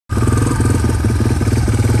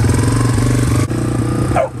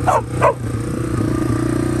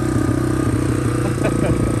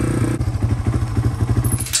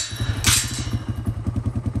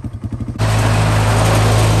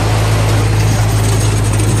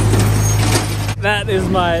That is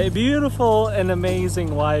my beautiful and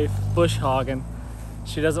amazing wife, bush hogging.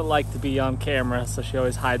 She doesn't like to be on camera, so she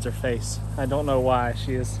always hides her face. I don't know why.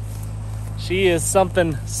 She is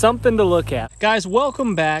something to look at. Guys,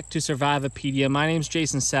 welcome back to Survivapedia. My name's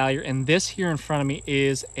Jason Salyer, and this here in front of me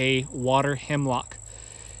is a water hemlock.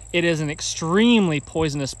 It is an extremely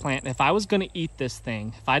poisonous plant. If I was going to eat this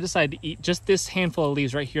thing, if I decided to eat just this handful of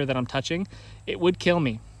leaves right here that I'm touching, it would kill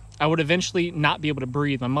me. I would eventually not be able to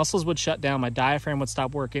breathe. My muscles would shut down, my diaphragm would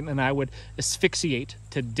stop working, and I would asphyxiate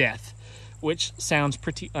to death, which sounds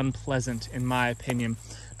pretty unpleasant in my opinion.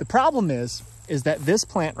 The problem is that this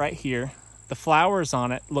plant right here, the flowers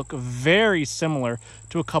on it look very similar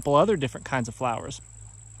to a couple other different kinds of flowers.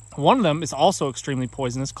 One of them is also extremely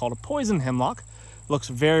poisonous, called a poison hemlock. Looks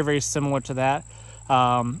very, very similar to that.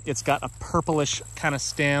 It's got a purplish kind of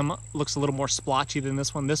stem, looks a little more splotchy than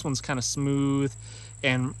this one. This one's kind of smooth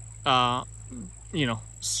and you know,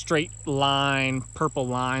 straight line, purple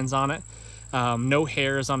lines on it. No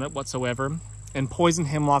hairs on it whatsoever. And poison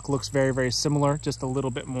hemlock looks very, very similar, just a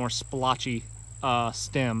little bit more splotchy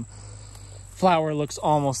stem. Flower looks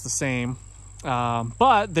almost the same,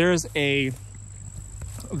 but there is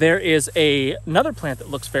another plant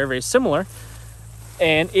that looks very, very similar,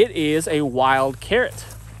 and it is a wild carrot.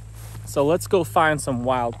 So let's go find some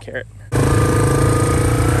wild carrot.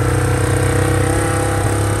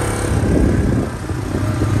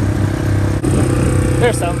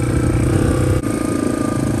 There's some.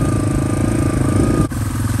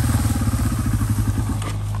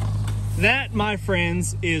 That, my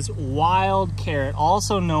friends, is wild carrot,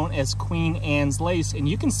 also known as Queen Anne's lace. And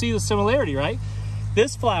you can see the similarity, right?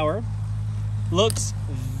 This flower looks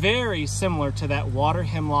very similar to that water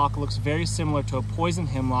hemlock, looks very similar to a poison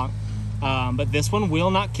hemlock, but this one will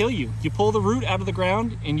not kill you. You pull the root out of the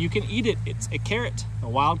ground and you can eat it. It's a carrot, a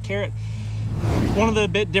wild carrot. One of the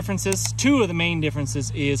big differences, two of the main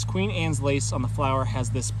differences, is Queen Anne's lace on the flower has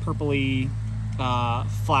this purpley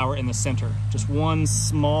flower in the center, just one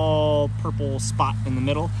small purple spot in the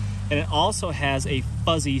middle, and it also has a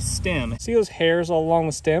fuzzy stem. See those hairs all along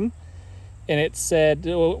the stem? And it said,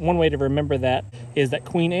 one way to remember that is that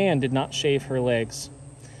Queen Anne did not shave her legs.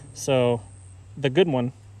 So the good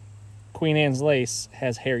one, Queen Anne's lace,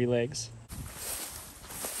 has hairy legs.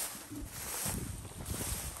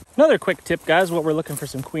 Another quick tip, guys, what we're looking for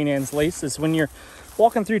some Queen Anne's lace is when you're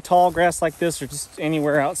walking through tall grass like this or just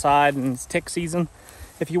anywhere outside and it's tick season,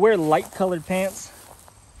 if you wear light colored pants,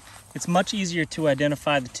 it's much easier to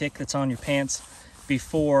identify the tick that's on your pants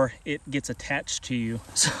before it gets attached to you.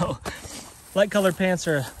 So light colored pants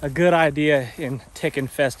are a good idea in tick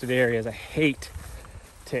infested areas. I hate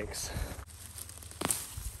ticks.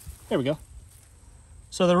 There we go.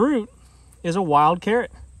 So the root is a wild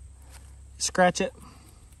carrot. Scratch it.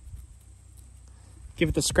 Give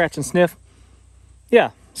it the scratch and sniff.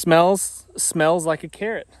 Yeah, smells like a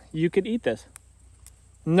carrot. You could eat this.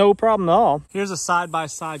 No problem at all. Here's a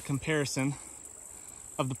side-by-side comparison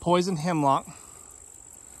of the poison hemlock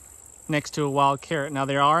next to a wild carrot. Now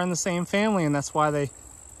they are in the same family, and that's why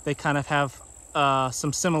they kind of have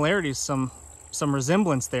some similarities, some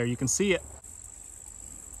resemblance there. You can see it.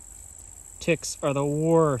 Ticks are the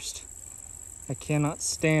worst. I cannot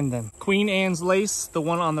stand them. Queen Anne's lace, the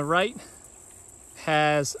one on the right,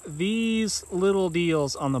 has these little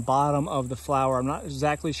deals on the bottom of the flower. I'm not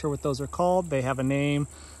exactly sure what those are called. They have a name,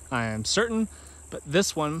 I am certain, but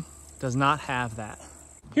this one does not have that.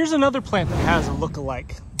 Here's another plant that has a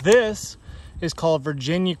look-alike. This is called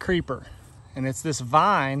Virginia creeper, and it's this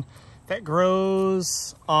vine that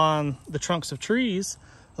grows on the trunks of trees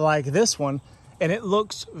like this one, and it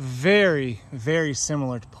looks very, very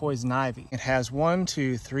similar to poison ivy. It has 1,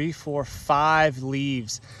 2, 3, 4, 5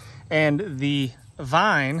 leaves, and the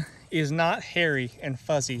vine is not hairy and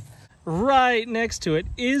fuzzy. Right next to it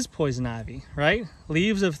is poison ivy, right?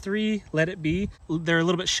 Leaves of 3, let it be. They're a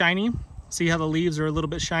little bit shiny. See how the leaves are a little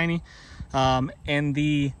bit shiny? And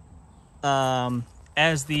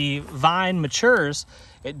as the vine matures,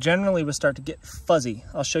 it generally will start to get fuzzy.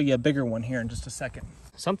 I'll show you a bigger one here in just a second.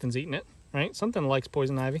 Something's eating it, right? Something likes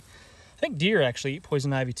poison ivy. I think deer actually eat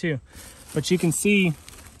poison ivy too. But you can see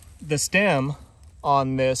the stem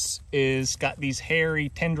on this is got these hairy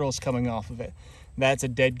tendrils coming off of it. That's a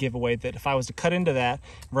dead giveaway that if I was to cut into that,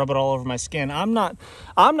 rub it all over my skin. I'm not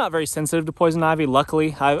very sensitive to poison ivy.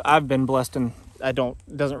 Luckily, I've been blessed and it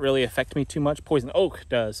doesn't really affect me too much. Poison oak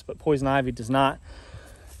does, but poison ivy does not.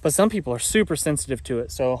 But some people are super sensitive to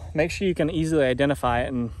it. So make sure you can easily identify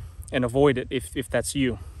it and avoid it if that's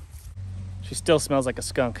you. She still smells like a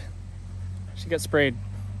skunk. She got sprayed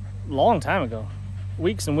a long time ago.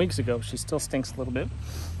 Weeks and weeks ago. She still stinks a little bit.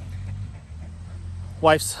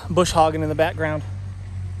 Wife's bush hogging in the background.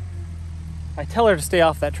 I tell her to stay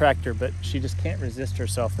off that tractor, but she just can't resist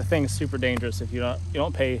herself. The thing is super dangerous if you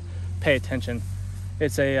don't pay attention.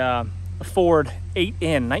 It's a Ford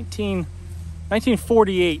 8N,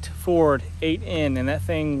 1948 Ford 8N, and that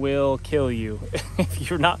thing will kill you if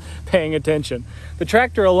you're not paying attention. The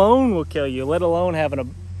tractor alone will kill you, let alone having a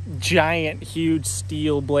giant, huge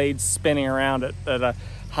steel blade spinning around at a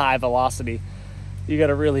high velocity. You got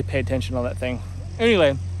to really pay attention on that thing.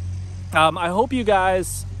 Anyway, I hope you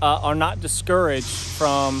guys are not discouraged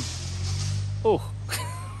from,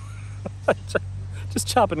 just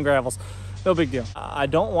chopping gravels. No big deal. I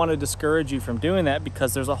don't want to discourage you from doing that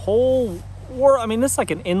because there's a whole world. I mean, this is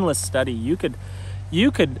like an endless study. You could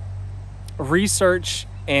research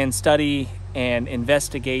and study and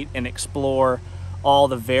investigate and explore all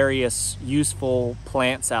the various useful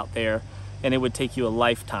plants out there, and it would take you a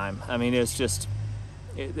lifetime. I mean, it's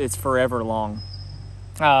forever long.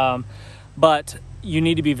 But you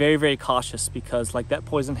need to be very, very cautious because like that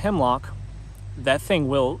poison hemlock, that thing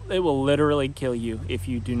will literally kill you if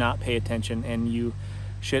you do not pay attention, and you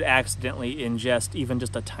should accidentally ingest even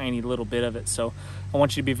just a tiny little bit of it. So I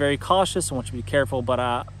want you to be very cautious. I want you to be careful, but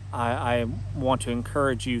I want to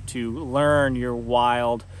encourage you to learn your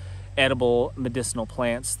wild, edible, medicinal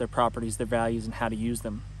plants, their properties, their values, and how to use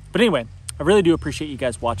them. But anyway, I really do appreciate you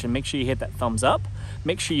guys watching. Make sure you hit that thumbs up.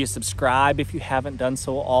 Make sure you subscribe if you haven't done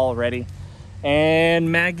so already.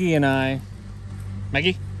 And Maggie and I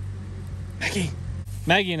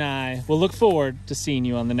will look forward to seeing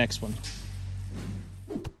you on the next one.